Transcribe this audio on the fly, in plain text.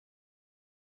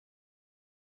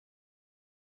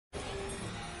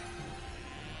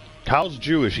Kyle's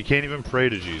Jewish. He can't even pray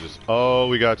to Jesus. Oh,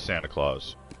 we got Santa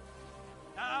Claus.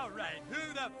 Alright,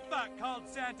 who the fuck called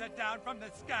Santa down from the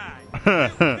sky? You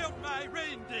killed my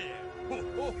reindeer!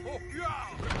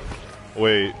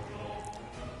 Wait.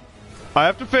 I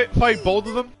have to fight both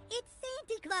of them? It's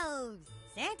Santa Claus!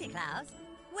 Santa Claus?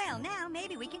 Well, now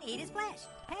maybe we can eat his flesh.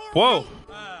 Whoa!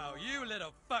 Oh, you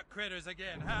little fuck critters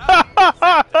again, huh?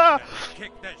 Santa's gonna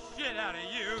kick the shit out of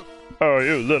you! Oh,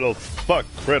 you little fuck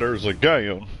critters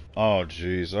again. Oh,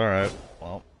 jeez. Alright.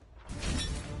 Well.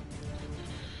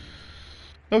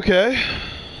 Okay.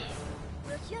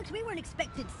 Well, shucks, we weren't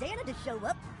expecting Santa to show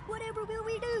up. Whatever will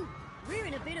we do? We're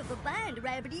in a bit of a bind,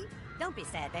 Rabbity. Don't be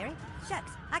sad, Barry.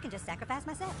 Shucks, I can just sacrifice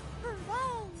myself.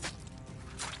 Hooray!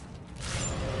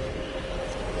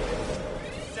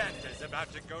 Santa's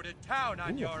about to go to town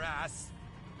on your ass.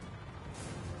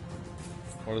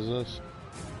 What is this?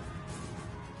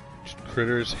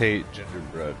 Critters hate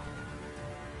gingerbread.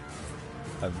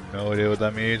 I have no idea what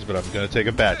that means, but I'm gonna take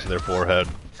a bat to their forehead.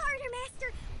 Harder,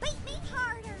 Master! Beat me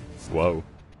harder! Whoa.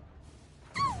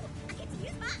 Oh, I get to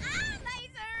use my eye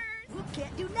lasers! You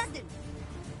can't do nothing.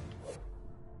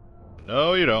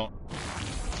 No, you don't.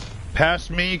 Past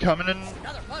me, coming in.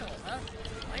 Another puddle, huh?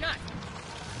 Why not?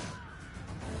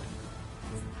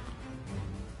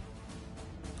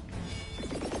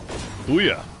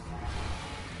 Booyah.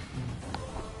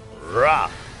 Rah.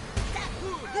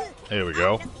 There we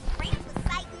go.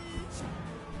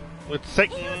 With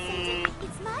Satan.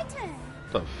 It's my turn.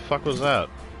 What the fuck was that?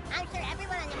 I'm sure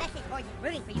everyone on the message board is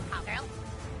rooting for you, cowgirl.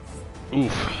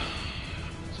 Oof.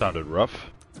 Sounded rough.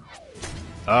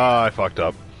 Ah, I fucked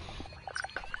up.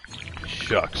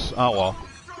 Shucks. Oh well.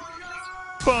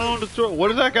 Bone to throw.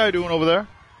 What is that guy doing over there?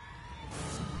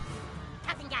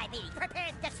 Captain Diabetes,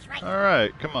 prepare to strike.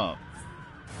 Alright, come on.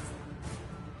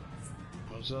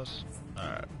 What's this?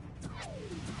 Alright.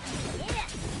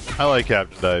 I like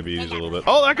Captain Diabetes a little bit.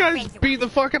 Oh, that guy's beating the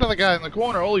fuck out of the guy in the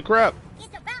corner. Holy crap. It's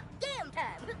about damn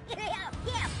time.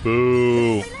 Yeah.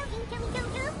 Boo.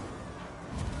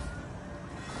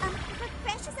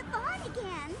 Refresh is a barn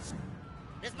again.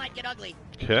 This might get ugly.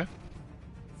 Okay.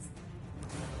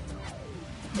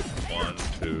 1,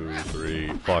 2,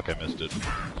 3. Fuck, I missed it.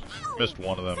 Missed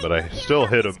one of them, but I still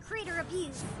hit him.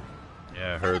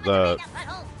 Yeah, I heard that.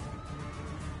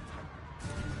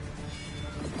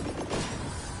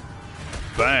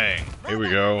 Bang! Here we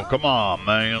go. Come on,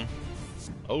 man.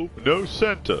 Oh, no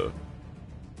Santa.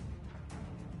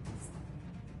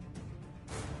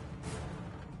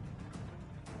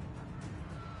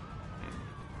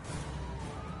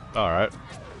 Alright.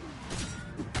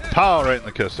 Pow, right in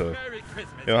the kisser.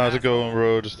 Yo, how's it going,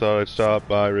 bro? Just thought I'd stop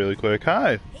by really quick.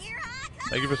 Hi.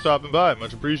 Thank you for stopping by.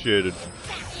 Much appreciated.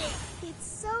 It's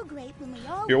so great when we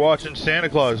all You're watching Santa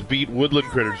Claus beat woodland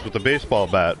critters with a baseball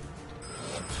bat.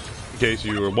 In case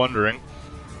you were wondering.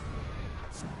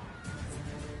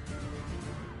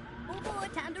 Oh boy,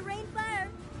 time to rain fire.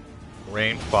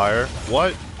 Rain fire?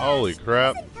 What? Holy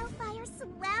crap. Isn't hellfire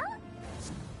swell?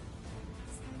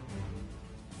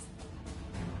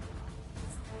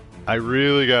 I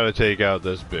really gotta take out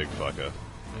this big fucker.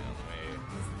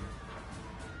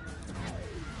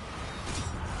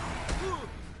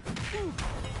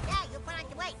 Yeah, you put on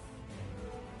the way.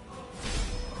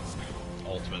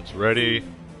 Ultimate's ready.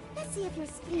 Let's see if your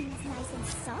spleen is nice and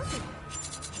salty.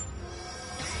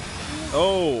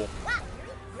 Oh. Wow,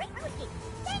 great roasting.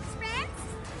 Thanks, friends.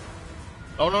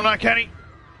 Oh no, not Kenny.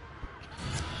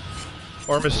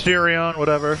 Or Mysterion,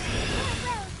 whatever.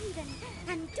 Farewell, heathen,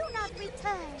 and do not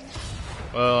return.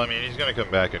 Well, I mean, he's gonna come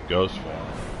back in ghost form.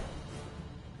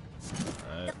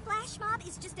 The flash mob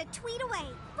is just a tweet away.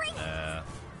 Bring it.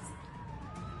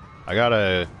 I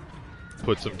gotta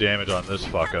put some damage on this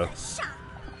fucker.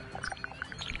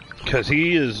 Because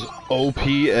he is OP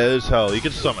as hell. He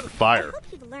can summon I fire. hope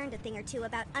you've learned a thing or two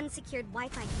about unsecured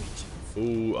Wi-Fi connections.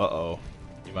 Ooh, uh-oh.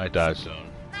 You might die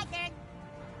soon. My turn.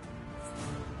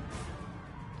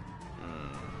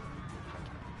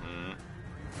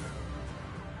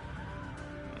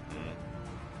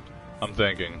 I'm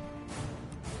thinking.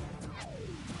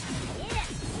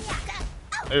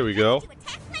 There we go.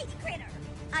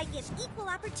 I give equal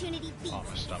opportunity beef. Oh,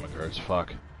 my stomach hurts.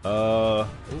 Fuck. Ooh.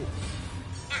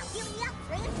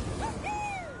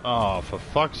 Oh, for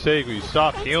fuck's sake, will you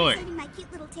stop healing? My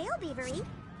cute little tail, Beavery.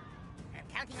 I'm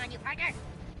counting on you, partner.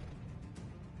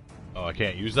 Oh, I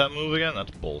can't use that move again?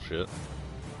 That's bullshit.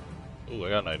 Ooh, I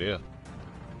got an idea.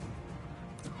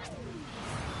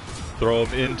 Throw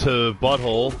him into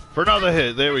butthole for another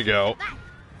hit. There we go.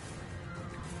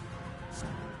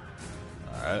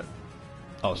 Alright.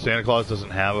 Oh, Santa Claus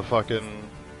doesn't have a fucking...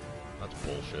 That's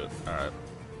bullshit. Alright.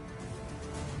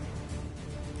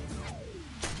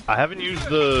 I haven't used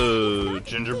the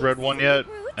gingerbread one yet,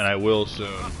 and I will soon.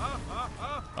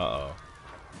 Uh-oh.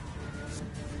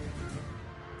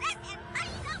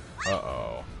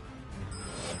 Uh-oh.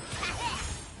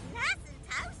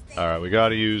 Alright, we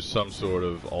gotta use some sort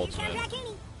of ultimate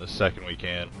the second we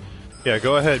can. Yeah,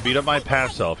 go ahead, beat up my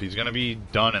past self. He's gonna be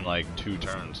done in like 2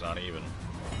 turns, not even.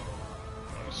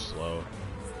 Slow.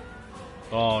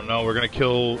 Oh no, we're gonna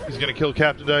kill. He's gonna kill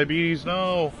Captain Diabetes.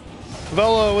 No,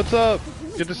 Velo, what's up?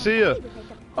 Good to see you.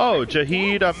 Oh,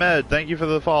 Jahid Ahmed, thank you for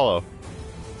the follow.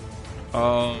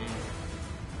 Can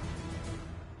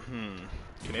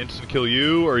instant kill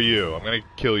you or you? I'm gonna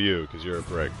kill you because you're a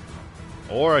prick.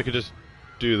 Or I could just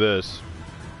do this.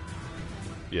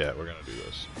 Yeah, we're gonna do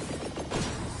this.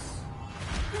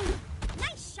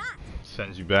 Nice shot.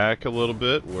 Sends you back a little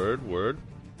bit. Word, word.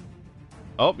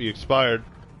 Oh, you expired.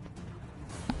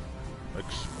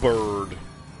 Expired.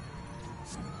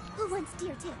 Who wants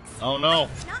deer ticks? Oh no.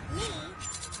 Not me.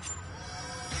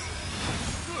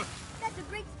 That's a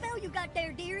great spell you got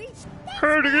there, dearie.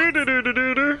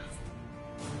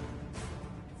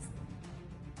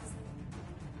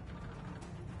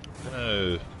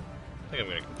 I think I'm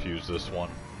gonna confuse this one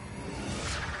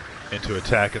into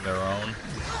attacking their own.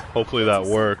 Hopefully that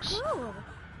works. Cool.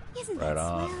 Isn't Right that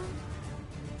on. swell?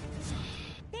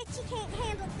 Bet you can't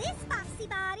handle this foxy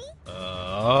body.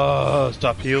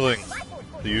 Stop healing.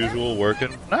 The usual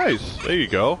working. Nice. There you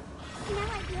go. No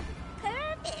idea.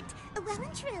 Perfect. Well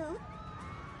and true.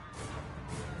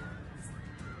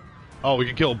 Oh, we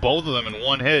can kill both of them in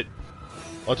one hit.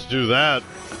 Let's do that.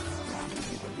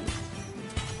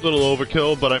 Little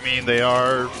overkill, but I mean, they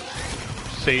are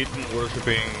Satan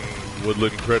worshipping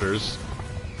woodland critters.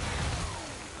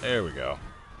 There we go.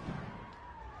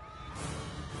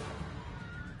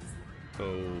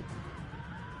 So,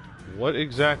 what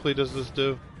exactly does this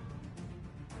do?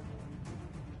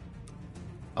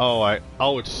 Oh,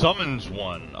 it summons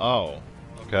one. Oh,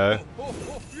 okay.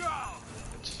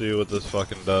 Let's see what this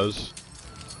fucking does.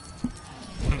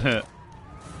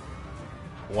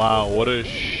 Wow, what a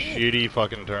shitty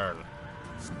fucking turn.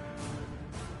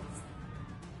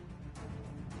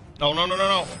 Oh, no, no, no,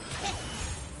 no.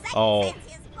 Oh.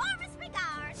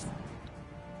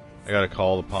 I gotta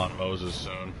call upon Moses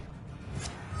soon.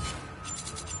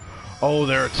 Oh,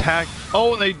 they're attacked.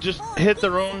 Oh, and they just hit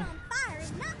their own.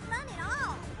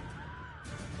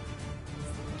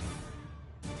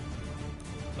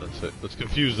 That's it. Let's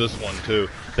confuse this one, too.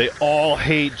 They all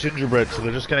hate gingerbread, so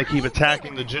they're just gonna keep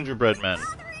attacking the gingerbread men.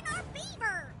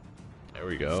 There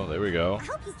we go, there we go. I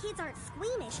hope you kids aren't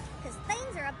squeamish, because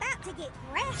things are about to get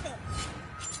graphic.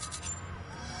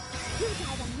 You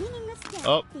died a meaningless death,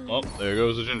 Oh, oh, there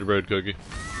goes the gingerbread cookie.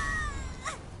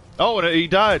 Oh, and he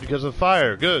died because of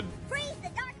fire. Good. Freeze the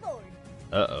dartboard.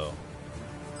 Uh-oh.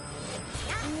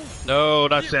 No,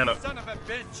 not Santa. Son of a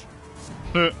bitch.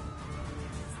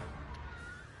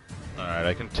 Alright,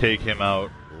 I can take him out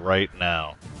right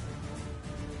now.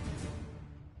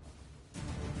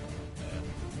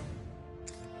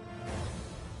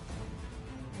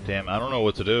 Damn, I don't know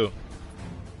what to do.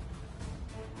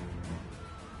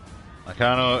 I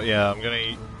kinda, yeah, I'm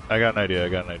gonna, I got an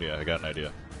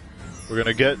idea. We're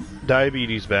gonna get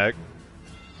Diabetes back.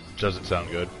 Doesn't sound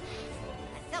good.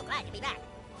 So glad to be back.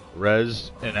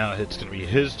 Rez, and now it's gonna be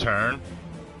his turn.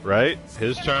 Right?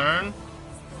 His turn.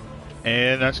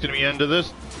 And that's gonna be end of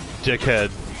this dickhead.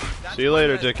 See you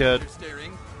later, dickhead.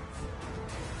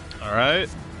 Alright.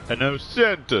 And now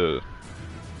Santa.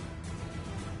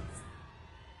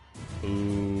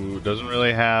 Ooh, doesn't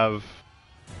really have...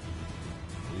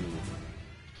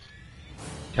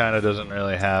 Kinda doesn't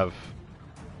really have...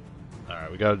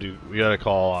 Alright, we gotta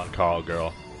call on Carl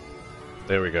Girl.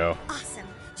 There we go. Awesome.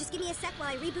 Just give me a sec while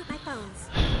I reboot my phones.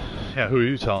 Yeah, who are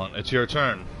you telling? It's your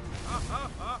turn.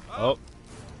 Oh.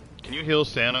 Can you heal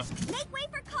Santa? Make way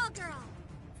for Call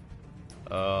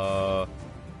Girl.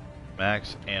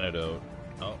 Max Antidote.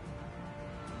 Oh.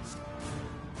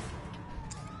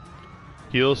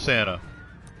 Heal Santa.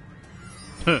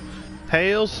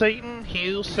 Hail Satan,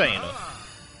 heal Santa.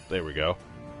 There we go.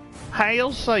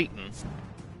 Hail Satan.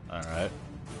 Alright.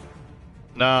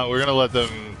 Nah, we're gonna let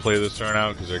them play this turn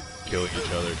out because they're killing each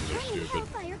other because they're stupid.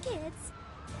 Hellfire kids.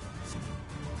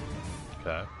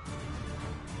 Okay.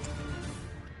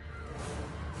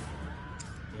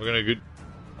 We're gonna go...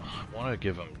 I want to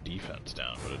give them defense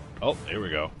down, but... Oh, there we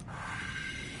go.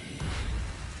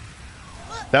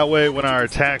 That way, when our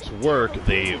attacks work,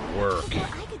 they work.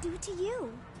 Before I could do it to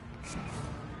you.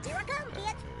 Here I come,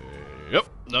 kid. Yep.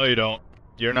 No, you don't.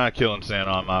 You're not killing Santa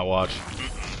on my watch.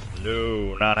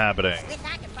 No, not happening. Wish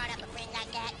I could brought up a friend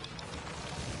like that.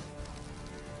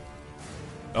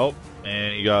 Oh,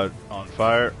 And he got on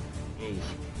fire.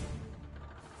 Oof.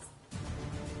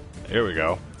 There we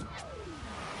go.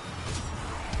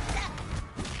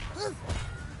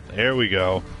 There we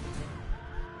go.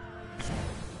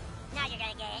 Now you're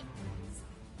gonna get it.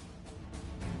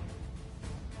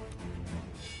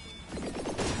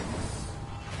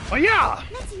 Oh yeah!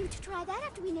 Let's you to try that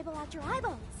after we nibble out your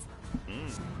eyeballs.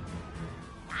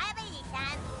 Diabetes,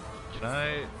 son. Can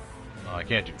I? Oh, I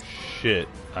can't do shit.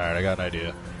 Alright, I got an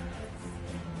idea.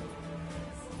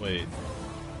 Wait.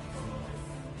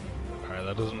 Alright,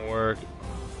 that doesn't work.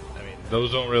 I mean,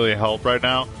 those don't really help right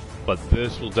now, but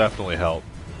this will definitely help.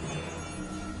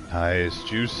 Nice.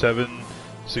 Juice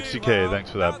 760k. Thanks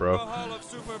for that, bro.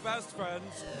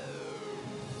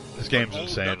 This game's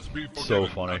insane. It's so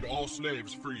funny.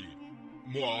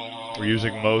 We're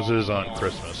using Moses on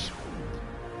Christmas.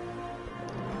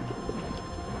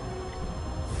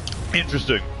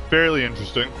 Interesting. Fairly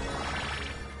interesting.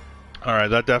 Alright,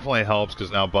 that definitely helps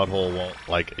because now Butthole won't,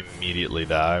 like, immediately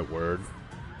die. Word.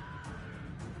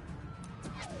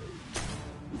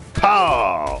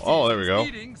 Pow! Oh, there we go.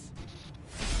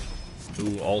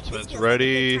 Ooh, ultimate's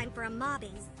ready. Time for a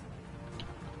mobbing.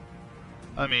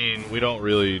 I mean, we don't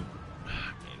really...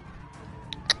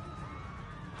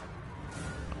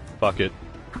 Fuck it.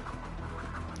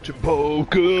 To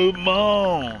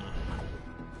Pokemon!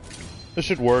 This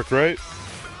should work, right?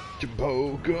 To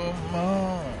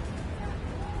Pokemon!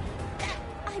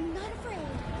 I'm not afraid.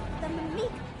 The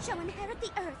Mimic shall inherit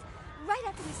the earth right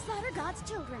after we slaughter God's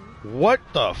children. What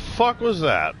the fuck was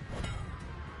that?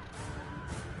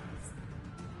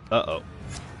 Uh-oh.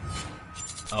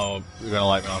 Oh, you're gonna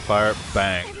light me on fire?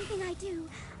 Bang. Everything I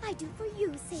do for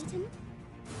you, Satan.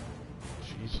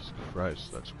 Jesus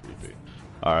Christ, that's creepy.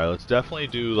 Alright, let's definitely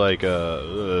do like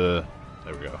a...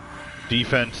 there we go.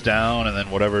 Defense down, and then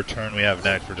whatever turn we have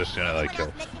next, we're just gonna like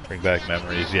bring back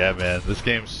memories. Yeah, man, this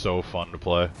game's so fun to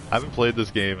play. I haven't played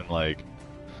this game in like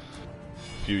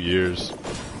a few years.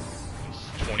 It's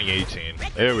 2018.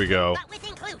 There we go.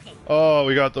 Oh,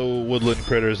 we got the woodland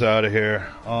critters out of here.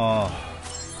 Oh,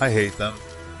 I hate them.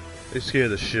 They scare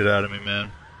the shit out of me, man.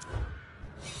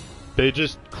 They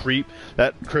just creep.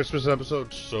 That Christmas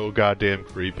episode's so goddamn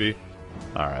creepy.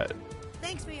 Alright.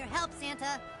 Thanks for your help,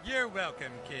 Santa. You're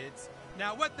welcome, kids.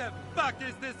 Now what the fuck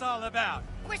is this all about?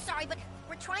 We're sorry, but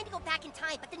we're trying to go back in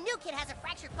time, but the new kid has a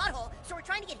fractured butthole, so we're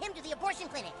trying to get him to the abortion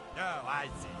clinic. Oh, I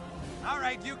see. All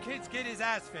right, you kids get his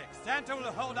ass fixed. Santa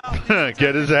will hold off.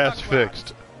 Get his ass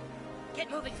fixed. Get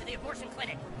moving to the abortion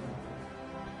clinic.